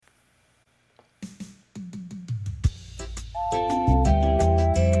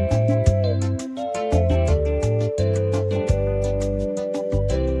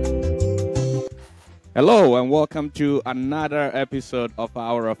Hello, and welcome to another episode of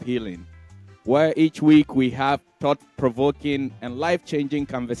Hour of Healing, where each week we have thought provoking and life changing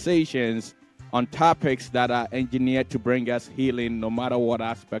conversations on topics that are engineered to bring us healing no matter what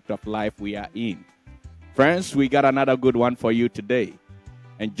aspect of life we are in. Friends, we got another good one for you today.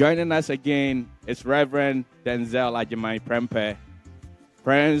 And joining us again is Reverend Denzel Agyemang-Prempeh.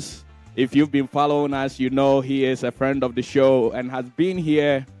 Friends, if you've been following us, you know he is a friend of the show and has been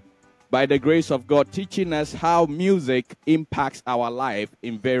here by the grace of God, teaching us how music impacts our life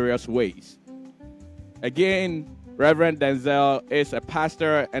in various ways. Again, Reverend Denzel is a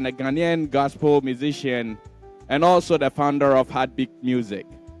pastor and a Ghanaian gospel musician and also the founder of Heartbeat Music.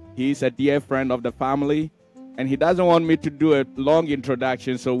 He's a dear friend of the family, and he doesn't want me to do a long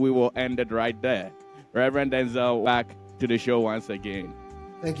introduction, so we will end it right there. Reverend Denzel, back to the show once again.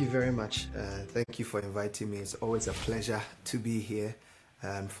 Thank you very much. Thank you for inviting me. It's always a pleasure to be here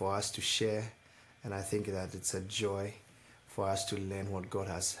and for us to share. And I think that it's a joy for us to learn what God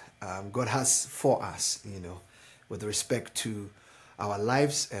has for us, with respect to our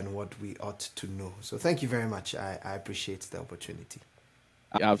lives and what we ought to know. So thank you very much. I appreciate the opportunity.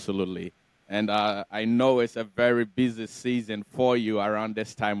 Absolutely. And I know it's a very busy season for you around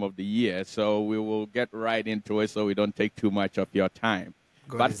this time of the year. So we will get right into it so we don't take too much of your time.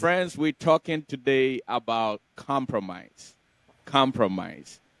 But friends, we're talking today about compromise.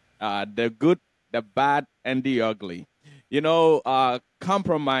 Compromise. The good, the bad, and the ugly.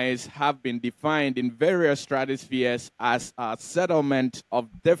 Compromise have been defined in various stratospheres as a settlement of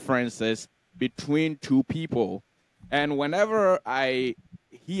differences between two people. And whenever I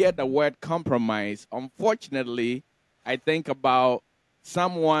hear the word compromise, unfortunately, I think about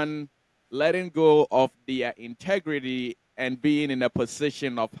someone letting go of their integrity and being in a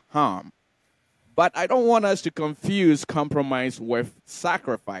position of harm. But I don't want us to confuse compromise with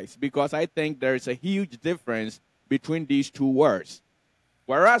sacrifice because I think there's a huge difference between these two words.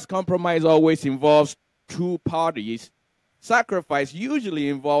 Whereas compromise always involves two parties, sacrifice usually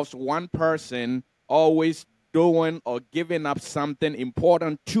involves one person always doing or giving up something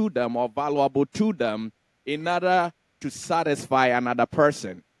important to them or valuable to them in order to satisfy another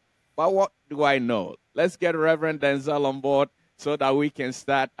person. But what do I know? Let's get Reverend Denzel on board so that we can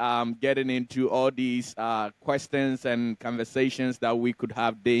start getting into all these questions and conversations that we could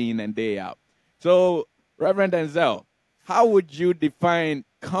have day in and day out. So, Reverend Denzel, how would you define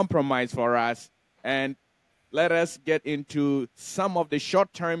compromise for us? And let us get into some of the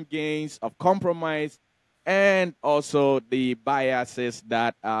short-term gains of compromise and also the biases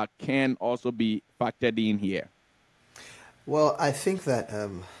that can also be factored in here. Well, I think that,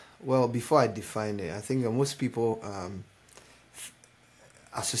 before I define it, I think that most people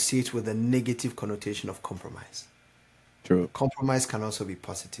associate with the negative connotation of compromise. True. Compromise can also be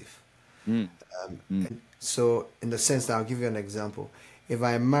positive. So, in the sense that I'll give you an example. If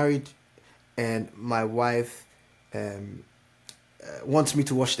I am married and my wife wants me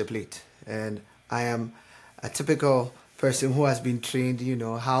to wash the plate, and I am a typical person who has been trained,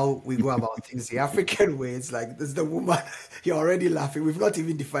 how we go about things the African way. It's like, this is the woman, you're already laughing. We've not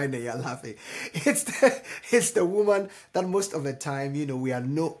even defined it, you're laughing. It's the woman that most of the time,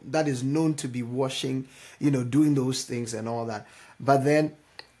 that is known to be washing, doing those things and all that. But then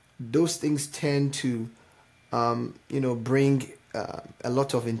those things tend to, bring a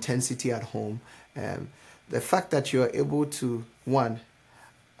lot of intensity at home. The fact that you're able to, one,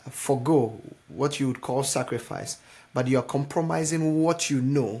 forgo what you would call sacrifice, but you're compromising what you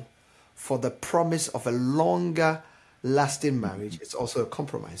know for the promise of a longer lasting marriage. It's also a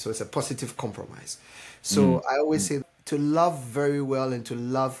compromise. So it's a positive compromise. So I always say to love very well and to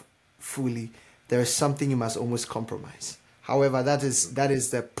love fully, there is something you must almost compromise. However, that is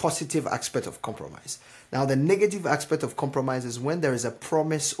the positive aspect of compromise. Now, the negative aspect of compromise is when there is a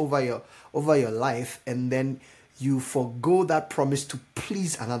promise over your life, and then you forgo that promise to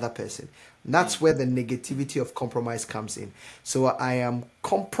please another person. That's where the negativity of compromise comes in. So I am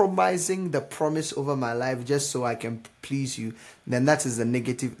compromising the promise over my life just so I can please you. Then that is the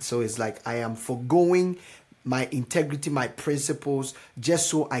negative. So it's like I am forgoing my integrity, my principles, just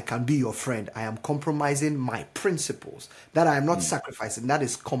so I can be your friend. I am compromising my principles. That I am not sacrificing. That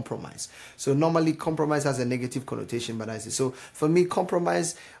is compromise. So normally compromise has a negative connotation, but I say so. For me,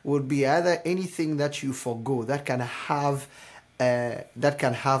 compromise would be either anything that you forgo that can have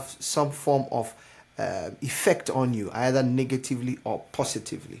some form of effect on you, either negatively or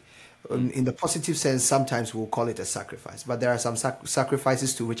positively. In the positive sense, sometimes we'll call it a sacrifice, but there are some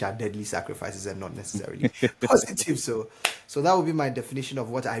sacrifices to which are deadly sacrifices and not necessarily positive. So that would be my definition of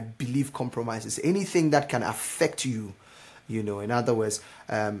what I believe compromise is. Anything that can affect you, in other words,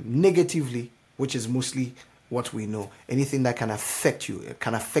 negatively which is mostly what we know. Anything that can affect you, it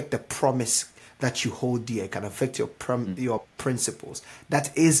can affect the promise that you hold dear, it can affect your principles.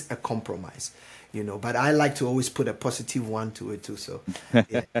 That is a compromise, But I like to always put a positive one to it too. So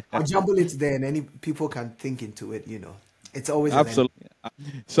yeah, I'll jumble it there, and any people can think into it. It's always an end. Absolutely.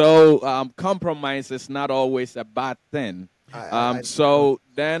 So compromise is not always a bad thing. I So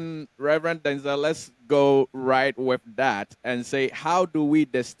then, Reverend Denzel, let's go right with that and say, how do we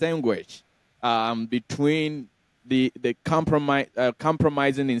distinguish between the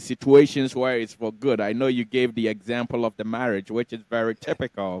compromising in situations where it's for good? I know you gave the example of the marriage, which is very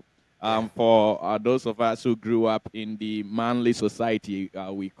typical Yeah. for those of us who grew up in the manly society,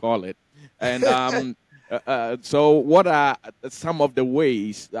 we call it. And so, what are some of the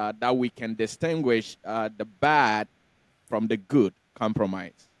ways that we can distinguish the bad from the good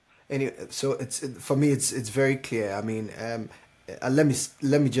compromise? Anyway, so for me, it's very clear. I mean, let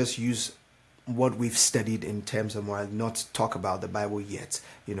me just use what we've studied in terms of moral, not talk about the Bible yet,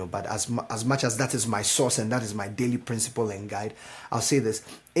 But as much as that is my source and that is my daily principle and guide, I'll say this: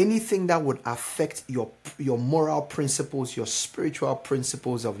 anything that would affect your moral principles, your spiritual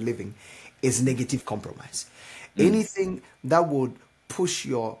principles of living, is negative compromise. Anything that would push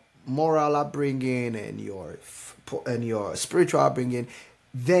your moral upbringing and your spiritual upbringing,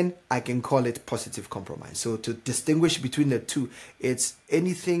 then I can call it positive compromise. So to distinguish between the two, it's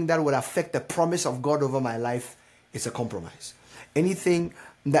anything that would affect the promise of God over my life, it's a compromise. Anything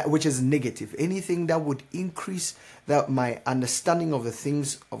that which is negative, anything that would increase my understanding of the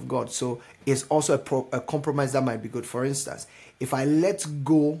things of God, so is also a compromise that might be good. For instance, if I let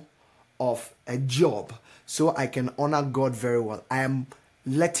go of a job so I can honor God very well, I am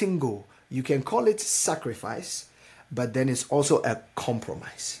letting go. You can call it sacrifice, but then it's also a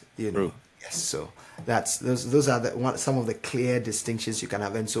compromise. True. Yes. So those are some of the clear distinctions you can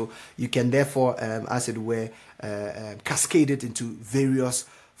have, and so you can therefore, as it were, cascade it into various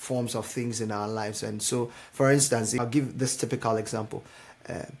forms of things in our lives. And so, for instance, I'll give this typical example.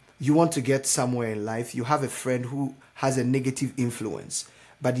 You want to get somewhere in life. You have a friend who has a negative influence,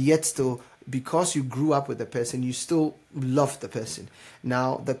 but yet still, because you grew up with the person, you still love the person.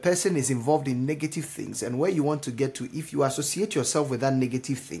 Now, the person is involved in negative things, and where you want to get to, if you associate yourself with that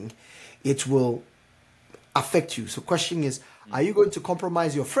negative thing, it will affect you. So question is, are you going to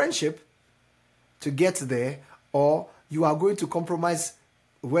compromise your friendship to get there, or you are going to compromise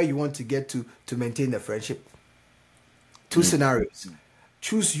where you want to get to maintain the friendship? Two scenarios.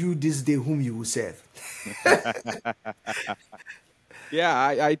 Choose you this day whom you will serve. Yeah,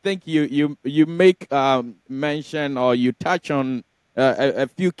 I think you make mention, or you touch on a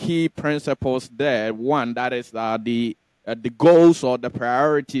few key principles there. One, that is the goals or the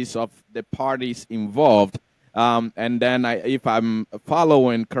priorities of the parties involved. And then, if I'm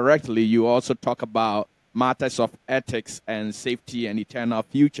following correctly, you also talk about matters of ethics and safety and eternal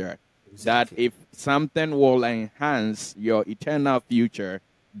future. That Exactly. if something will enhance your eternal future,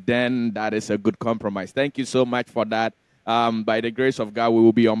 then that is a good compromise. Thank you so much for that. By the grace of God, we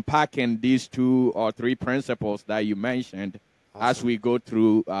will be unpacking these 2 or 3 principles that you mentioned as we go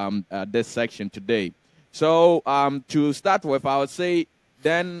through this section today. So, to start with, I would say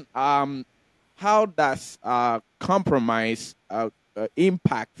then, how does compromise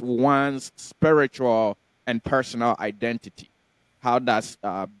impact one's spiritual and personal identity? How does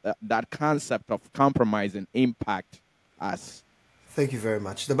that concept of compromising impact us? Thank you very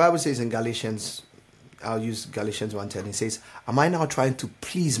much. The Bible says in Galatians, I'll use Galatians 1:10. It says, am I now trying to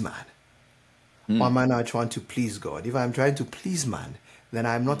please man? Or am I now trying to please God? If I'm trying to please man, then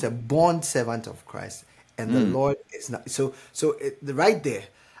I'm not a born servant of Christ. And the Lord is not. Right there,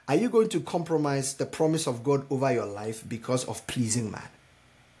 are you going to compromise the promise of God over your life because of pleasing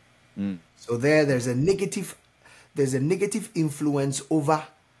man? So there's a negative influence over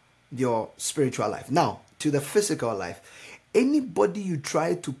your spiritual life. Now, to the physical life, anybody you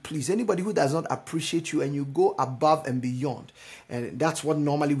try to please, anybody who does not appreciate you, and you go above and beyond, and that's what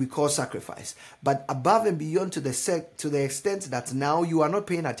normally we call sacrifice, but above and beyond to the extent that now you are not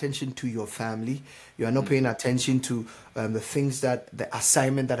paying attention to your family, you are not paying attention to the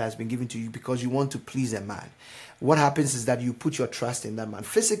assignment that has been given to you because you want to please a man. What happens is that you put your trust in that man.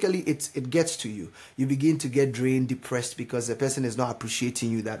 Physically, it gets to you. You begin to get drained, depressed, because the person is not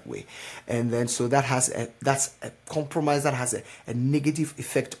appreciating you that way. And then so that's a compromise that has a negative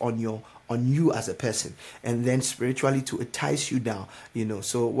effect on you as a person. And then spiritually, to entice you down.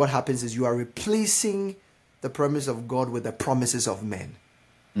 So what happens is you are replacing the promise of God with the promises of men.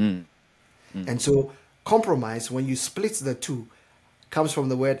 And so compromise, when you split the two, comes from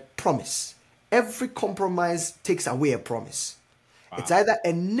the word promise. Every compromise takes away a promise. It's Wow. either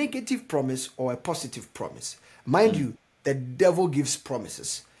a negative promise or a positive promise. Mind you, the devil gives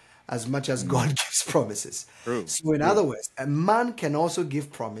promises as much as God gives promises. True. So, in other True. words, a man can also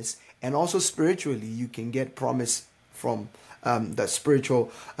give promise, and also spiritually, you can get promise from the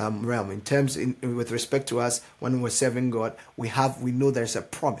spiritual realm. In terms, with respect to us, when we're serving God, we know there's a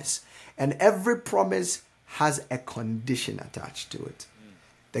promise, and every promise has a condition attached to it.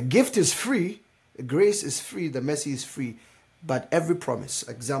 The gift is free, the grace is free, the mercy is free, but every promise,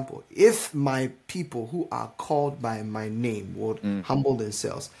 example, if my people who are called by my name would humble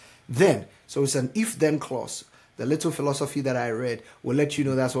themselves, then, so it's an if then clause. The little philosophy that I read will let you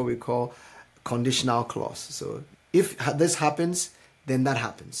know that's what we call conditional clause. So if this happens, then that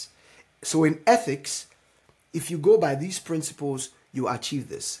happens. So in ethics, if you go by these principles, you achieve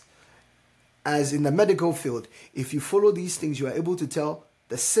this. As in the medical field, if you follow these things, you are able to tell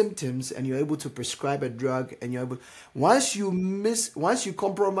the symptoms and you're able to prescribe a drug, and you're able, once you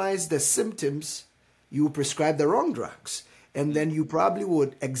compromise the symptoms, you prescribe the wrong drugs, and then you probably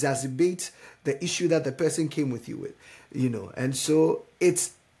would exacerbate the issue that the person came with you with, and so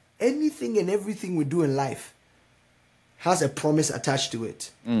it's anything and everything we do in life has a promise attached to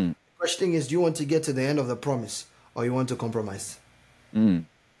it. The question is, do you want to get to the end of the promise, or you want to compromise? Yeah.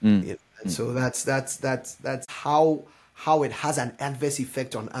 And so that's how it has an adverse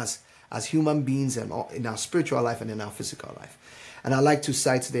effect on us as human beings, and in our spiritual life and in our physical life. And I like to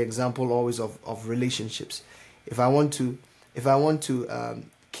cite the example always of relationships. If I want to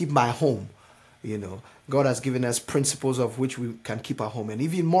keep my home, God has given us principles of which we can keep our home, and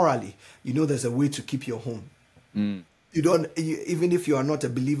even morally, there's a way to keep your home. Even if you are not a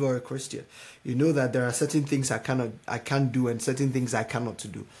believer or a Christian, you know that there are certain things I can't do, and certain things I cannot to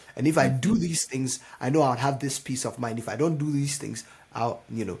do. And if I do these things, I know I'll have this peace of mind. If I don't do these things,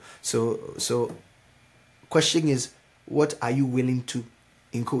 So question is, what are you willing to,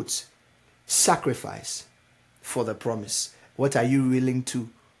 in quotes, sacrifice for the promise? What are you willing to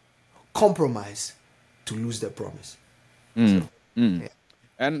compromise to lose the promise? So, yeah.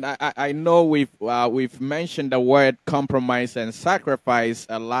 And I know we've mentioned the word compromise and sacrifice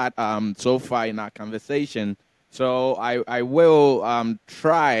a lot so far in our conversation. So I will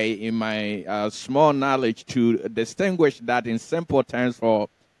try in my small knowledge to distinguish that in simple terms for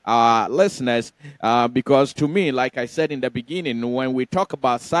our listeners, because to me, like I said in the beginning, when we talk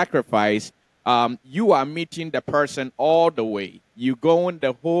about sacrifice, you are meeting the person all the way. You going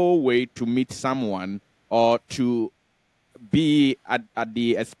the whole way to meet someone or to be at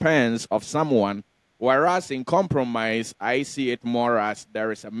the expense of someone. Whereas in compromise, I see it more as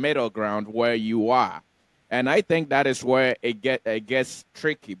there is a middle ground where you are. And I think that is where it gets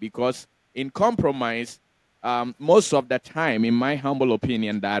tricky, because in compromise, most of the time, in my humble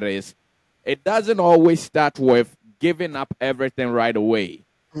opinion, that is, it doesn't always start with giving up everything right away.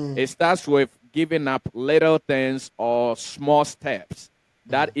 It starts with giving up little things or small steps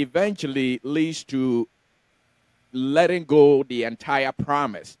that eventually leads to letting go the entire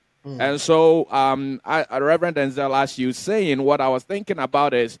promise. And so, Reverend Denzel, as you saying, what I was thinking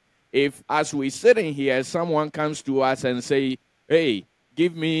about is, if as we sitting here, someone comes to us and say, "Hey,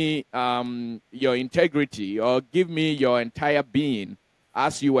 give me your integrity, or give me your entire being,"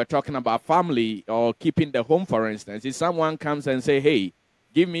 as you were talking about family or keeping the home, for instance. If someone comes and say, "Hey,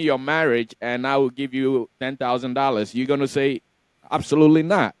 give me your marriage, and I will give you $10,000," you're gonna say, "Absolutely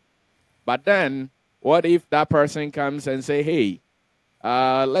not." But then, what if that person comes and say, "Hey,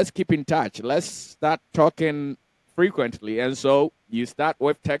 let's keep in touch. Let's start talking frequently." And so you start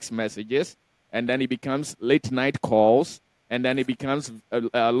with text messages, and then it becomes late night calls, and then it becomes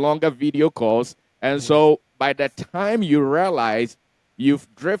longer video calls. And so by the time you realize you've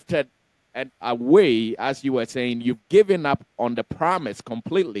drifted and away, as you were saying, you've given up on the promise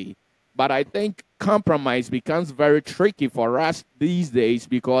completely. But I think compromise becomes very tricky for us these days,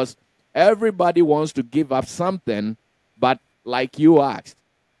 because everybody wants to give up something, but like you asked,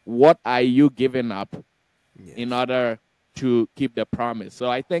 what are you giving up in Yes. order to keep the promise? So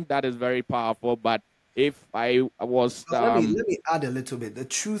I think that is very powerful. But if I was, Now, let me add a little bit. The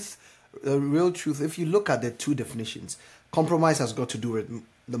truth, the real truth. If you look at the two definitions, compromise has got to do with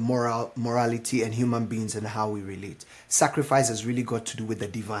the morality and human beings and how we relate. Sacrifice has really got to do with the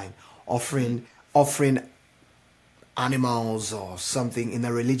divine, offering animals or something in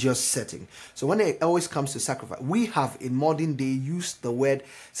a religious setting. So when it always comes to sacrifice, we have in modern day used the word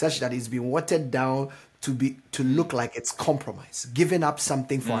such that it's been watered down to look like it's compromise, giving up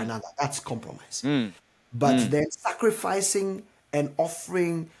something for another. That's compromise. But then sacrificing and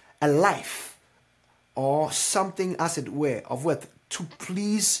offering a life or something, as it were, of worth to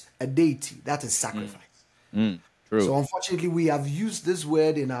please a deity, that is sacrifice. True. So unfortunately, we have used this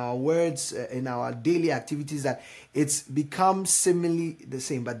word in our words, in our daily activities, that it's become seemingly the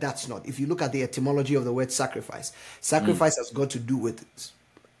same, but that's not. If you look at the etymology of the word sacrifice, Mm, sacrifice has got to do with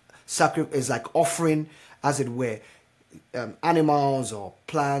is like offering, as it were, animals or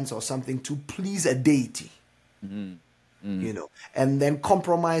plants or something to please a deity. mm, you mm. know and then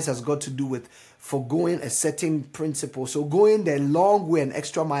compromise has got to do with foregoing a certain principle. So going the long way and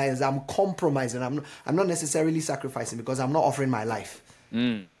extra miles, I'm compromising. I'm not necessarily sacrificing, because I'm not offering my life.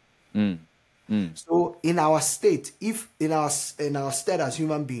 Mm, mm, mm. So in our state, if in our state as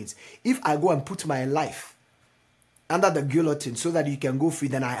human beings, if I go and put my life under the guillotine so that you can go free,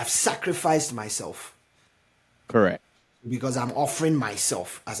 then I have sacrificed myself, Correct. because I'm offering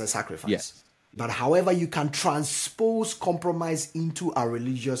myself as a sacrifice. Yes. But however, you can transpose compromise into our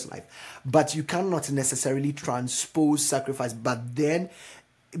religious life, but you cannot necessarily transpose sacrifice. But then,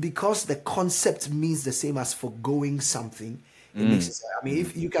 because the concept means the same as foregoing something, it makes Mm, it. I mean, mm.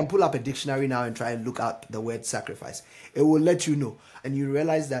 if you can pull up a dictionary now and try and look up the word sacrifice, it will let you know, and you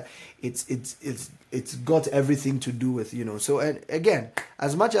realize that it's got everything to do with. So, and again,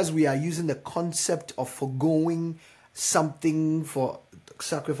 as much as we are using the concept of foregoing something for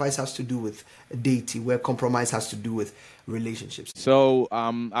sacrifice, has to do with deity, where compromise has to do with relationships. So,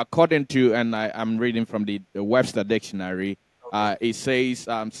 according to, and I'm reading from the Webster Dictionary, Okay. it says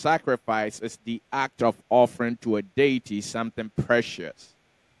sacrifice is the act of offering to a deity something precious.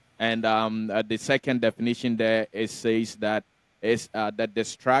 And the second definition there, it says that is the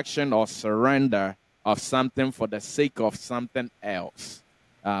distraction or surrender of something for the sake of something else.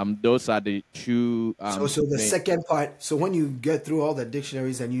 Those are the two So the main. second part, so when you get through all the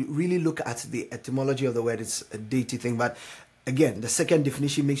dictionaries and you really look at the etymology of the word, it's a deity thing. But again, the second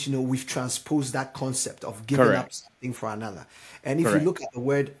definition makes you know we've transposed that concept of giving up Correct. something for another. And if you Correct. look at the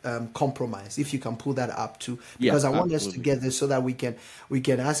word compromise, if you can pull that up too, Yeah, because I want us to absolutely. get this so that we can,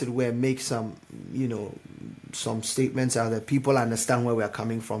 as it were, make some some statements out that people understand where we are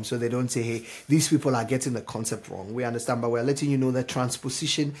coming from, so they don't say, hey, these people are getting the concept wrong. We understand, but we're letting you know the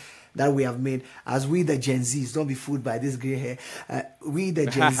transposition that we have made as we the Gen Zs. Don't be fooled by this gray hair. We the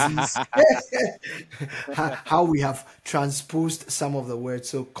Gen Zs, how we have transposed some of the words.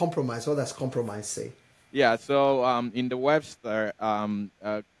 So compromise. What does compromise say? Yeah, so in the Webster,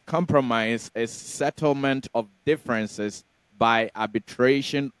 compromise is settlement of differences by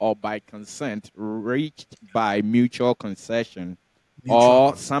arbitration or by consent reached by mutual concession Mutual or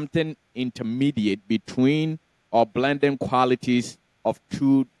consent. something intermediate between or blending qualities of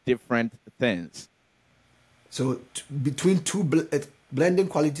two different things. So between blending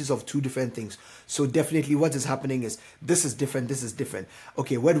qualities of two different things. So definitely what is happening is this is different, this is different.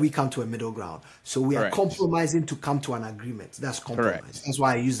 Okay, where do we come to a middle ground? So we are Correct. compromising to come to an agreement. That's compromise. Correct. That's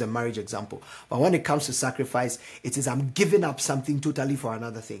why I use the marriage example. But when it comes to sacrifice, it is I'm giving up something totally for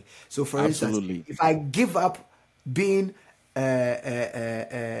another thing. So for instance, Absolutely. if I give up being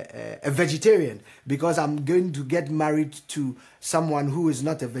a vegetarian because I'm going to get married to someone who is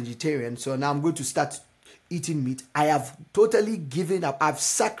not a vegetarian, so now I'm going to start eating meat. I have totally given up. I've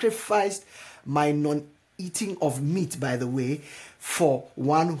sacrificed my non-eating of meat, by the way, for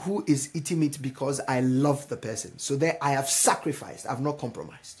one who is eating meat because I love the person. So there I have sacrificed. I've not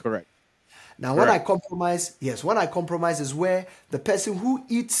compromised. Correct. Now, when I Correct. compromise, yes, when I compromise is where the person who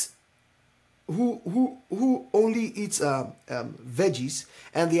eats who only eats veggies,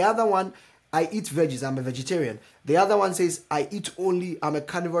 and the other one, I eat veggies, I'm a vegetarian. The other one says I eat only, I'm a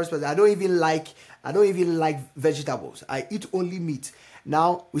carnivorous person. I don't even like vegetables. I eat only meat.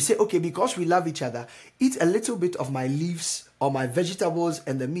 Now we say, okay, because we love each other, eat a little bit of my leaves or my vegetables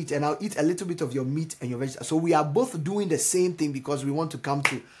and the meat, and I'll eat a little bit of your meat and your vegetables. So we are both doing the same thing because we want to come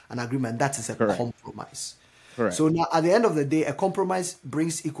to an agreement. That is a Correct. compromise. Correct. So now, at the end of the day, a compromise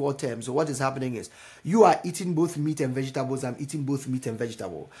brings equal terms. So what is happening is you are eating both meat and vegetables. I'm eating both meat and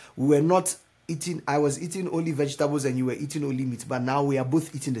vegetable. We were not eating. I was eating only vegetables and you were eating only meat. But now we are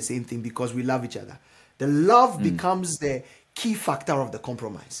both eating the same thing because we love each other. The love Mm. becomes the key factor of the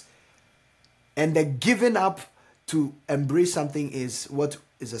compromise, and the giving up to embrace something is what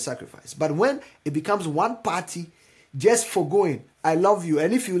is a sacrifice. But when it becomes one party just foregoing, I love you,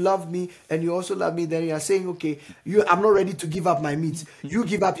 and if you love me and you also love me, then you are saying, okay, I'm not ready to give up my meat. You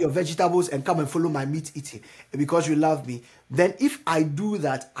give up your vegetables and come and follow my meat eating because you love me. Then if I do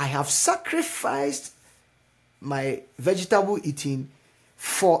that, I have sacrificed my vegetable eating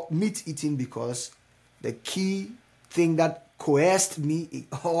for meat eating, because the key thing that coerced me,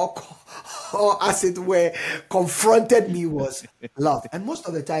 or as it were confronted me, was love. And most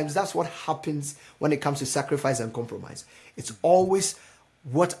of the times that's what happens when it comes to sacrifice and compromise. It's always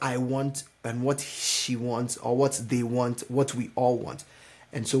what I want and what she wants, or what they want, what we all want.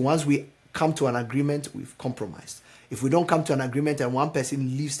 And so once we come to an agreement, we've compromised. If we don't come to an agreement and one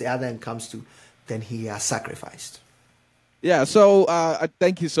person leaves the other and comes to, then he has sacrificed. Yeah, so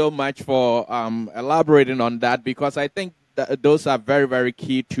thank you so much for elaborating on that, because I think those are very, very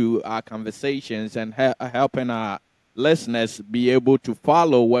key to our conversations and helping our listeners be able to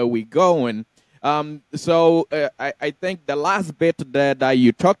follow where we're going. I think the last bit there that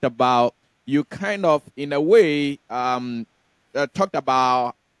you talked about, you kind of, in a way, talked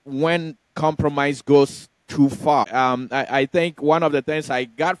about when compromise goes too far. I think one of the things I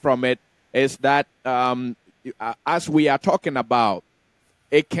got from it is that as we are talking about,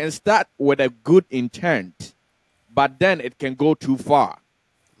 it can start with a good intent, but then it can go too far.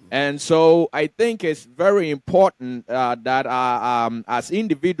 And so I think it's very important that as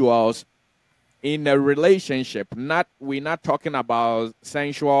individuals in a relationship, we're not talking about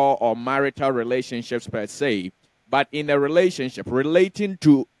sensual or marital relationships per se, but in a relationship relating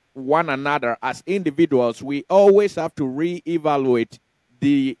to one another as individuals, we always have to reevaluate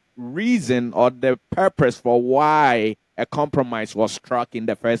the reason or the purpose for why a compromise was struck in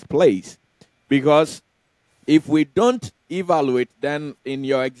the first place. Because if we don't evaluate, then in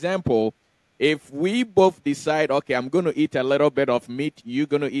your example, if we both decide, okay, I'm going to eat a little bit of meat, you're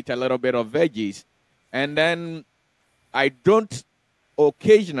going to eat a little bit of veggies, and then I don't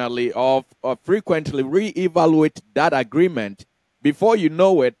occasionally or frequently reevaluate that agreement, before you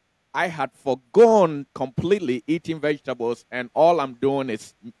know it, I had forgone completely eating vegetables, and all I'm doing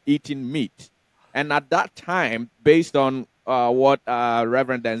is eating meat. And at that time, based on what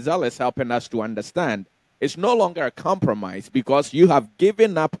Reverend Denzel is helping us to understand, it's no longer a compromise, because you have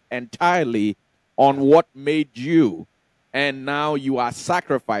given up entirely on what made you, and now you are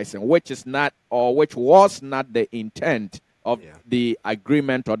sacrificing, which is not, or which was not, the intent of the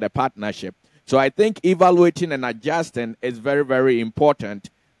agreement or the partnership. So I think evaluating and adjusting is very, very important.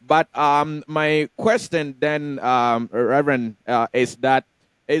 But my question then, Reverend, is that,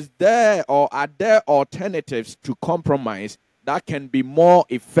 is there or are there alternatives to compromise that can be more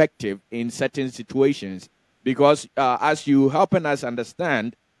effective in certain situations? Because as you helping us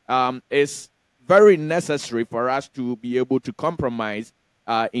understand, it's very necessary for us to be able to compromise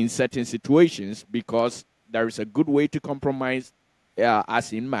in certain situations, because there is a good way to compromise,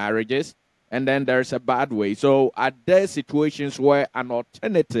 as in marriages, and then there's a bad way. So are there situations where an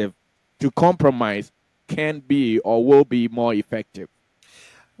alternative to compromise can be or will be more effective?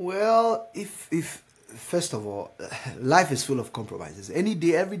 Well, if first of all, life is full of compromises. Any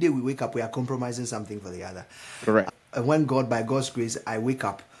day, every day we wake up, we are compromising something for the other. Correct. When God, by God's grace, I wake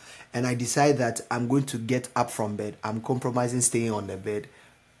up and I decide that I'm going to get up from bed, I'm compromising staying on the bed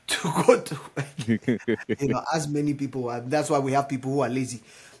to go to work. As many people are. That's why we have people who are lazy.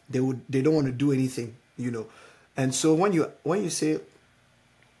 They don't want to do anything. And so when you say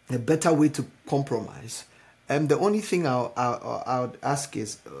a better way to compromise, the only thing I would ask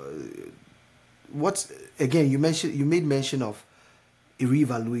is, what again? You made mention of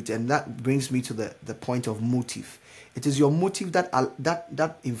reevaluate, and that brings me to the point of motive. It is your motive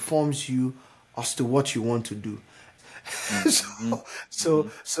that informs you as to what you want to do. Mm-hmm.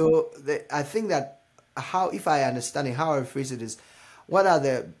 I think that, how, if I understand it, how I phrase it is, what are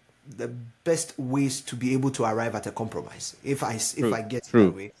the best ways to be able to arrive at a compromise, if I get it that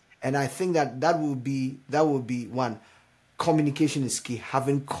True. way. And I think that will be one. Communication is key.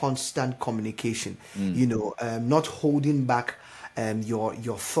 Having constant communication, not holding back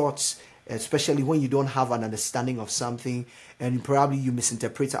your thoughts, especially when you don't have an understanding of something and probably you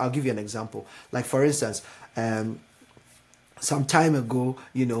misinterpret it. I'll give you an example. Like, for instance, some time ago,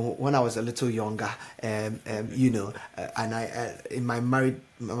 when I was a little younger, and I in my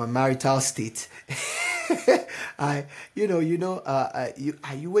marital state,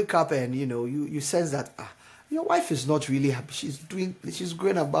 you wake up and you sense that your wife is not really happy. She's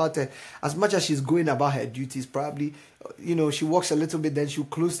going about as much as she's going about her duties. Probably, she walks a little bit, then she'll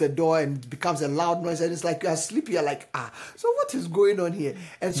close the door and it becomes a loud noise, and it's like you're asleep. You're like, so what is going on here?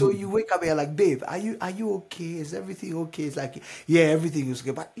 And so you wake up and you're like, babe, are you okay? Is everything okay? It's like, yeah, everything is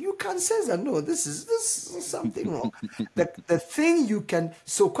okay, but you can sense that no, this is something wrong. The thing you can,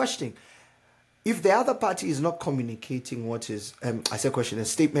 so questioning. If the other party is not communicating what is, I said question, a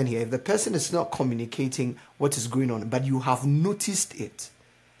statement here. If the person is not communicating what is going on, but you have noticed it,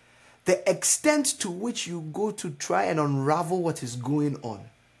 the extent to which you go to try and unravel what is going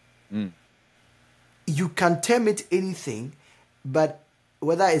on, you can term it anything, but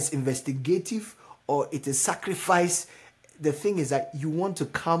whether it's investigative or it is sacrifice, the thing is that you want to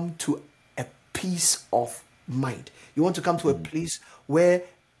come to a piece of mind. You want to come to a place where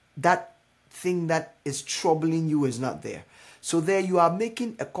that thing that is troubling you is not there. So there you are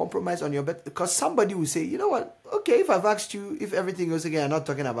making a compromise on your bed, because somebody will say, you know what, okay, if I've asked you, if everything goes okay, I'm not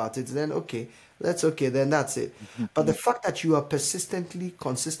talking about it, then okay, that's okay, then that's it. But the fact that you are persistently,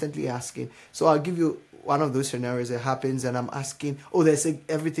 consistently asking, so I'll give you one of those scenarios that happens, and I'm asking, oh, they say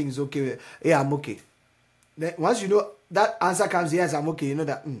everything's okay. Yeah, I'm okay. Then once you know that answer comes, yes, I'm okay. You know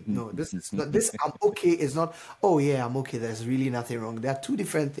that no, this is not this. I'm okay is not. Oh yeah, I'm okay. There's really nothing wrong. There are two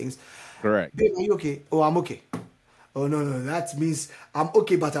different things. Correct. Babe, are you okay? Oh, I'm okay. Oh no, no, that means I'm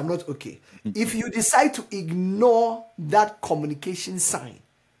okay, but I'm not okay. If you decide to ignore that communication sign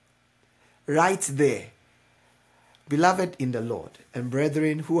right there, beloved in the Lord and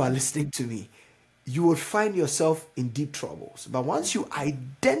brethren who are listening to me, you will find yourself in deep troubles. But once you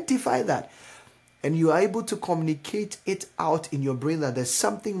identify that and you are able to communicate it out in your brain that there's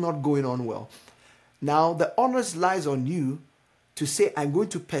something not going on well, now the onus lies on you to say, I'm going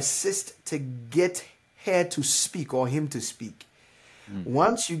to persist to get her to speak or him to speak.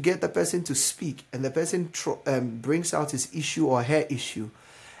 Once you get the person to speak and the person brings out his issue or her issue,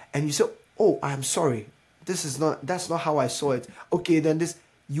 and you say, oh, I'm sorry, that's not how I saw it. Okay, then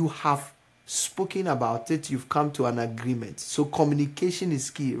you have spoken about it, you've come to an agreement. So communication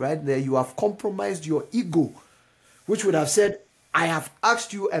is key. Right there, you have compromised your ego, which would have said, I have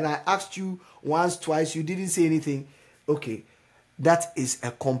asked you and I asked you once, twice, you didn't say anything. Okay, that is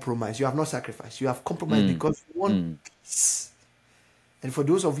a compromise. You have not sacrificed. You have compromised because you want peace. And for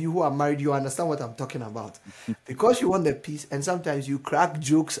those of you who are married, you understand what I'm talking about. Because you want the peace, and sometimes you crack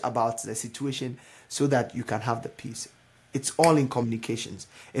jokes about the situation so that you can have the peace. It's all in communications.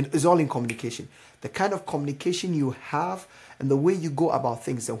 And it's all in communication. The kind of communication you have and the way you go about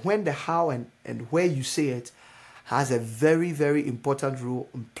things, and when, the how, and where you say it has a very, very important role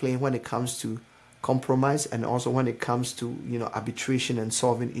in playing when it comes to compromise, and also when it comes to arbitration and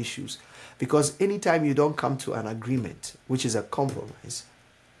solving issues. Because anytime you don't come to an agreement, which is a compromise,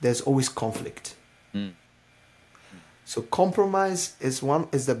 there's always conflict. So compromise is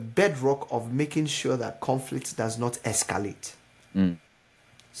the bedrock of making sure that conflict does not escalate.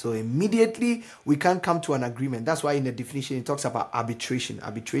 So immediately we can't come to an agreement. That's why in the definition it talks about arbitration.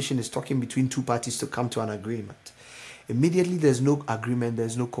 Arbitration is talking between two parties to come to an agreement. Immediately there's no agreement,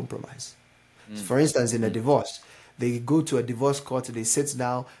 there's no compromise. For instance, in a divorce, they go to a divorce court, they sit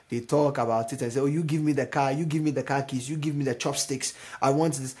down, they talk about it and say, oh, you give me the car, you give me the car keys, you give me the chopsticks, I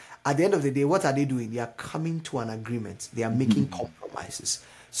want this. At the end of the day, what are they doing? They are coming to an agreement. They are making compromises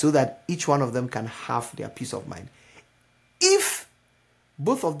so that each one of them can have their peace of mind. If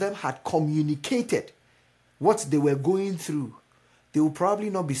both of them had communicated what they were going through, they will probably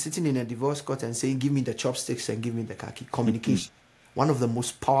not be sitting in a divorce court and saying, give me the chopsticks and give me the car key. Communication. One of the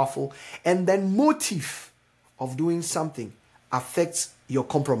most powerful. And then motive of doing something affects your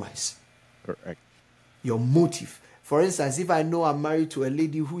compromise. Correct. Your motive. For instance, if I know I'm married to a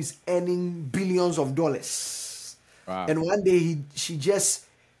lady who is earning billions of dollars, wow, and one day she just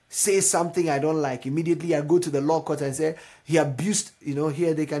says something I don't like, immediately I go to the law court and say he abused.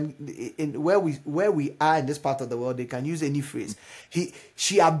 Here they can, in where we are in this part of the world, they can use any phrase.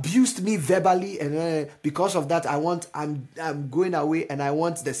 She abused me verbally, and because of that, I'm going away, and I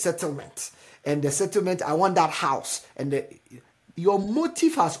want the settlement. And the settlement, I want that house. And your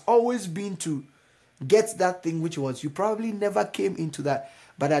motive has always been to get that thing which was. You probably never came into that.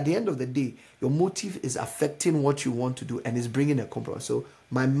 But at the end of the day, your motive is affecting what you want to do and is bringing a compromise. So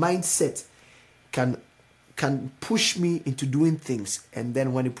my mindset can push me into doing things. And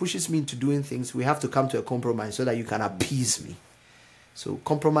then when it pushes me into doing things, we have to come to a compromise so that you can appease me. So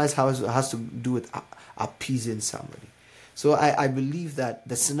compromise has to do with appeasing somebody. So I believe that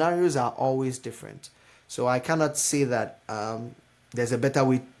the scenarios are always different. So I cannot say that there's a better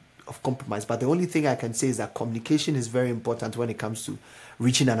way of compromise. But the only thing I can say is that communication is very important when it comes to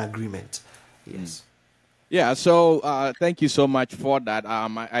reaching an agreement. Yes. Yeah, so thank you so much for that.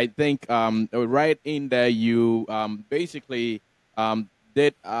 I think right in there you basically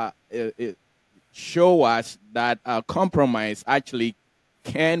did show us that compromise actually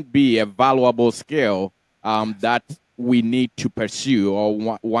can be a valuable skill that we need to pursue,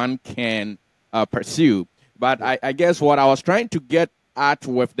 or one can pursue. But I guess what I was trying to get at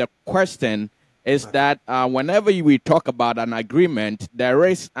with the question is that whenever we talk about an agreement, there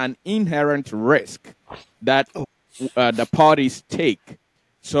is an inherent risk that the parties take.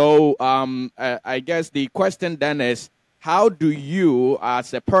 So I guess the question then is, how do you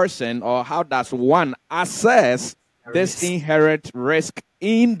as a person, or how does one assess this inherent risk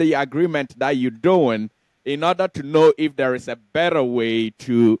in the agreement that you're doing in order to know if there is a better way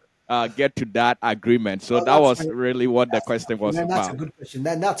to get to that agreement? So Well, that was really what the question was that's a about. good question.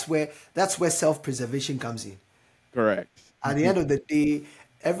 Then that's where self-preservation comes in. Correct. At the end of the day,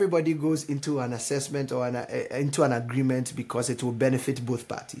 everybody goes into an assessment or into an agreement because it will benefit both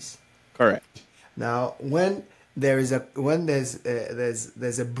parties. Correct. Now, when there's a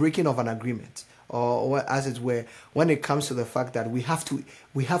breaking of an agreement, or as it were, when it comes to the fact that we have to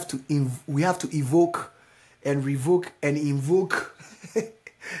evoke and revoke and invoke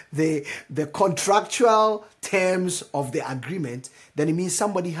the contractual terms of the agreement, then it means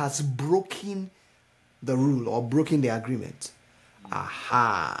somebody has broken the rule or broken the agreement.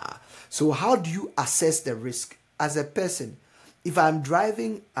 Aha. So how do you assess the risk as a person? If I'm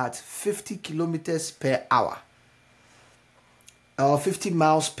driving at 50 kilometers per hour or 50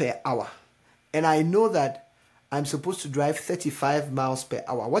 miles per hour, and I know that I'm supposed to drive 35 miles per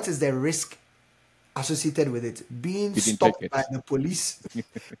hour, what is the risk associated with it? Being Giving stopped by tickets. the police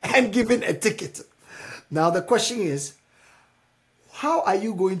and given a ticket. Now the question is, how are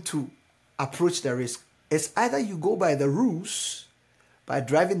you going to approach the risk? It's either you go by the rules by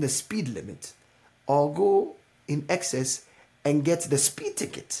driving the speed limit, or go in excess and get the speed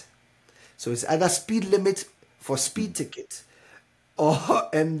ticket. So it's either speed limit for speed ticket, or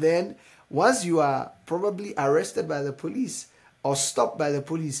and then once you are probably arrested by the police or stopped by the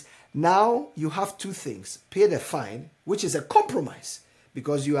police, now you have two things: pay the fine, which is a compromise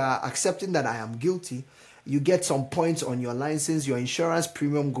because you are accepting that I am guilty. You get some points on your license, your insurance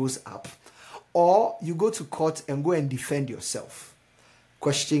premium goes up, or you go to court and go and defend yourself.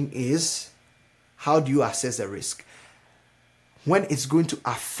 Question is, how do you assess the risk? When it's going to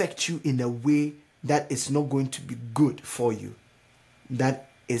affect you in a way that is not going to be good for you, that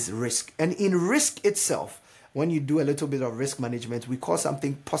is risk. And in risk itself, when you do a little bit of risk management, we call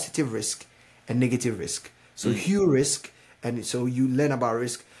something positive risk and negative risk. So you risk, and so you learn about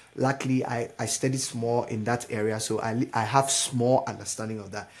risk. Luckily, I studied small in that area, so I have small understanding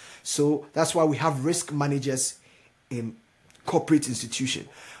of that. So that's why we have risk managers in corporate institution,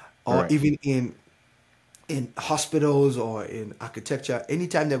 or Correct. even in hospitals or in architecture.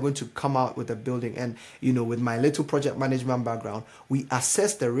 Anytime they're going to come out with a building, and with my little project management background, we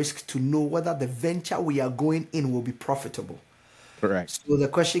assess the risk to know whether the venture we are going in will be profitable. Correct. So the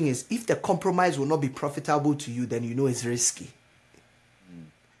question is, if the compromise will not be profitable to you, then it's risky.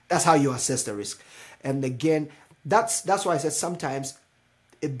 That's how you assess the risk. And again, that's why I said sometimes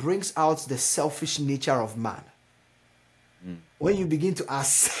it brings out the selfish nature of man. When you begin to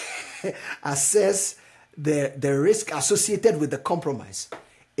assess the risk associated with the compromise,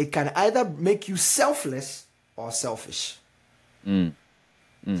 it can either make you selfless or selfish. So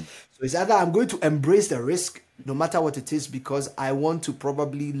it's either I'm going to embrace the risk no matter what it is because I want to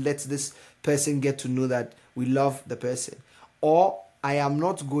probably let this person get to know that we love the person, or I am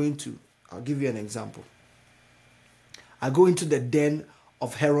not going to. I'll give you an example. I go into the den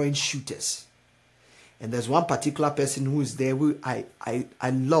of heroin shooters, and there's one particular person who is there who I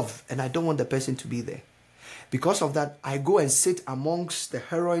love, and I don't want the person to be there. Because of that, I go and sit amongst the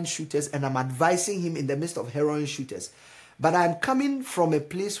heroin shooters, and I'm advising him in the midst of heroin shooters. But I'm coming from a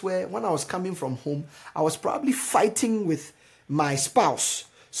place where, when I was coming from home, I was probably fighting with my spouse.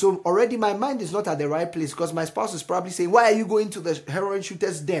 So already my mind is not at the right place, because my spouse is probably saying, why are you going to the heroin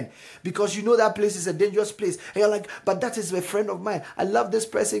shooters den? Because that place is a dangerous place. And you're like, but that is a friend of mine. I love this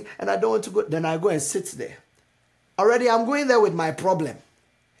person and I don't want to go. Then I go and sit there. Already I'm going there with my problem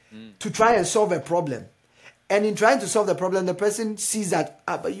to try and solve a problem. And in trying to solve the problem, the person sees that,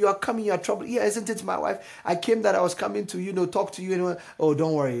 but you are coming, you are trouble. Yeah, isn't it my wife? I came that I was coming to, talk to you. And oh,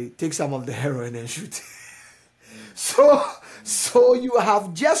 don't worry, take some of the heroin and shoot. So you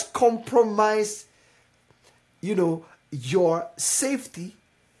have just compromised, your safety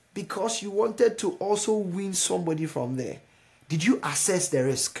because you wanted to also win somebody from there. Did you assess the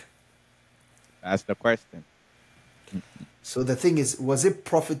risk? That's the question. So the thing is, was it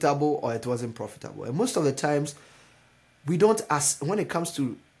profitable or it wasn't profitable? And most of the times, we don't when it comes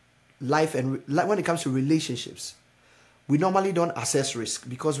to life and when it comes to relationships, we normally don't assess risk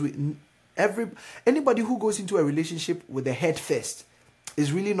because anybody who goes into a relationship with the head first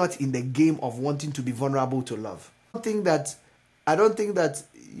is really not in the game of wanting to be vulnerable to love. I don't think that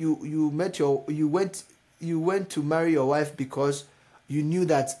you went to marry your wife because you knew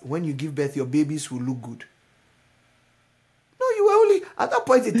that when you give birth, your babies will look good. No, you were only at that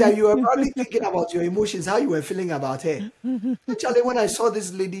point in time, you were probably thinking about your emotions, how you were feeling about her. Actually, when I saw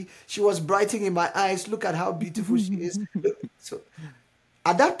this lady, she was brightening in my eyes. Look at how beautiful she is. So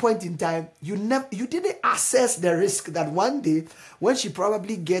at that point in time, you didn't assess the risk that one day, when she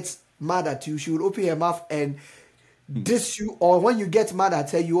probably gets mad at you, she will open her mouth and diss you, or when you get mad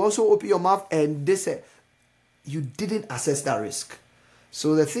at her, you also open your mouth and diss her. You didn't assess that risk.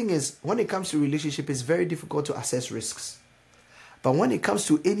 So the thing is, when it comes to relationship, it's very difficult to assess risks. But when it comes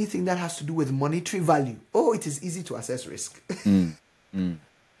to anything that has to do with monetary value, it is easy to assess risk. You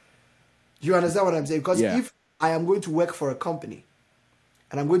understand what I'm saying? Because if I am going to work for a company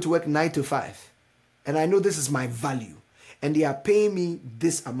and I'm going to work 9 to 5, and I know this is my value, and they are paying me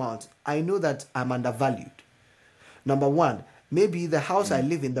this amount, I know that I'm undervalued. Number one, maybe the house I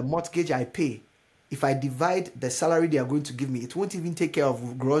live in, the mortgage I pay, if I divide the salary they are going to give me, it won't even take care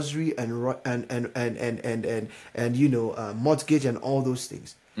of grocery and mortgage and all those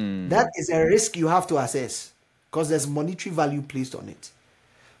things. That is a risk you have to assess because there's monetary value placed on it.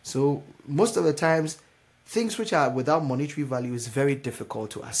 So most of the times, things which are without monetary value is very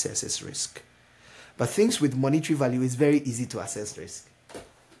difficult to assess as risk. But things with monetary value is very easy to assess risk.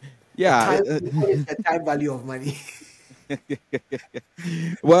 Yeah. The time value of money.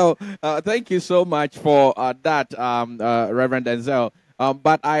 Well, thank you so much for that, Reverend Denzel.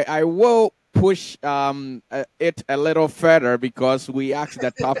 But I will push it a little further because we ask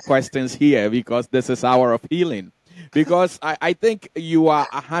the tough questions here because this is hour of healing. Because I think you are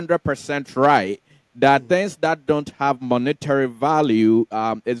 100% right that things that don't have monetary value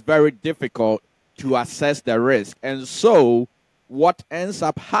is very difficult to assess the risk. And so what ends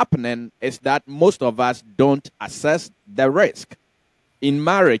up happening is that most of us don't assess the risk. In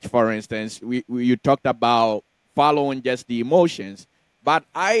marriage, for instance, you talked about following just the emotions. But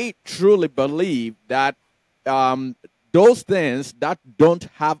I truly believe that those things that don't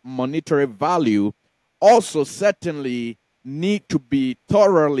have monetary value also certainly need to be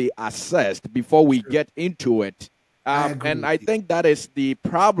thoroughly assessed before we get into it. And I think that is the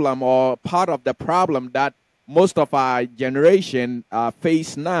problem or part of the problem that most of our generation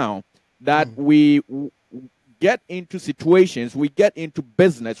face now, that we get into situations, we get into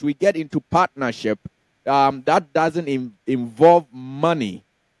business, we get into partnership that doesn't involve money.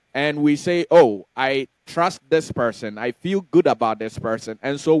 And we say, oh, I trust this person, I feel good about this person.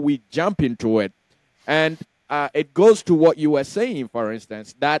 And so we jump into it. And it goes to what you were saying, for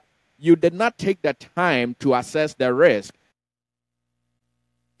instance, that you did not take the time to assess the risk.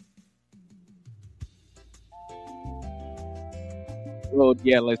 Hello,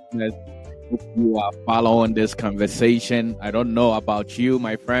 dear listeners. Hope you are following this conversation. I don't know about you,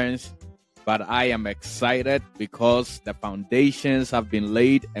 my friends, but I am excited because the foundations have been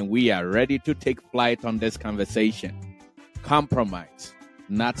laid and we are ready to take flight on this conversation. Compromise,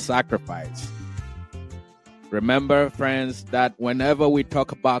 not sacrifice. Remember, friends, that whenever we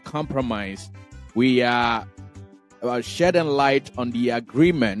talk about compromise, we are shedding light on the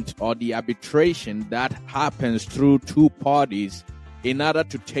agreement or the arbitration that happens through two parties in order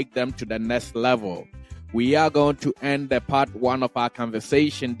to take them to the next level. We are going to end the part one of our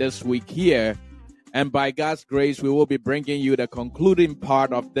conversation this week here. And by God's grace, we will be bringing you the concluding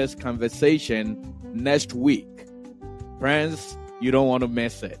part of this conversation next week. Friends, you don't want to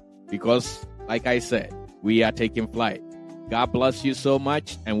miss it because, like I said, we are taking flight. God bless you so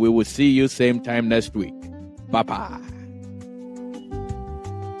much, and we will see you same time next week. Bye-bye.